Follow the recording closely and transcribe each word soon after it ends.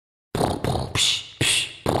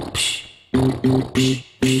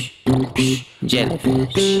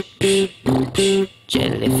Jellyfish,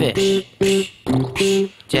 jellyfish,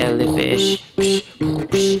 jellyfish,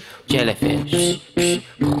 jellyfish.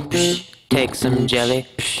 Take some jelly,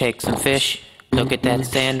 take some fish. Look at that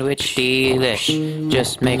sandwich, delish.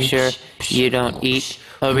 Just make sure you don't eat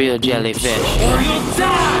a real jellyfish, or you'll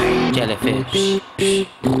die! Jellyfish,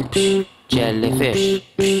 jellyfish,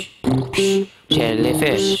 jellyfish,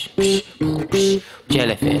 jellyfish,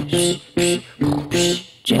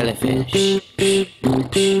 jellyfish,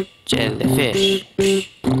 jellyfish, jellyfish,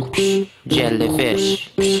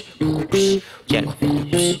 jellyfish.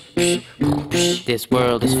 This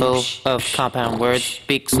world is full of compound words.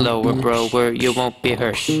 Speak slower, bro, or you won't be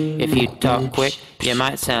hurt. If you talk quick, you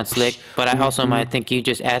might sound slick, but I also might think you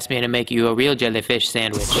just asked me to make you a real jellyfish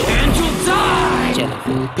sandwich. And you'll die!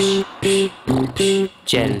 Jellyfish,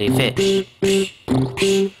 jellyfish,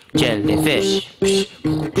 jellyfish,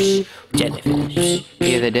 jellyfish.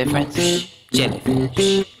 Hear the difference? Jellyfish,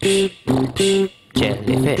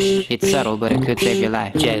 jellyfish. It's subtle, but it could save your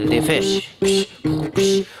life. Jellyfish,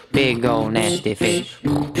 big ol' nasty fish.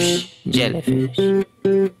 Jellyfish,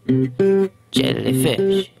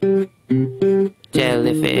 jellyfish,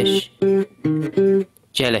 jellyfish,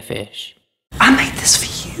 jellyfish. I made this for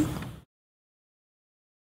you.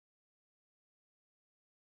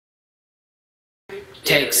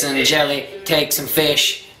 Take some jelly, take some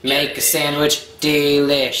fish, make a sandwich,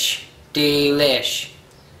 delish, delish.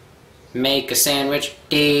 Make a sandwich,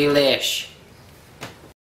 delish.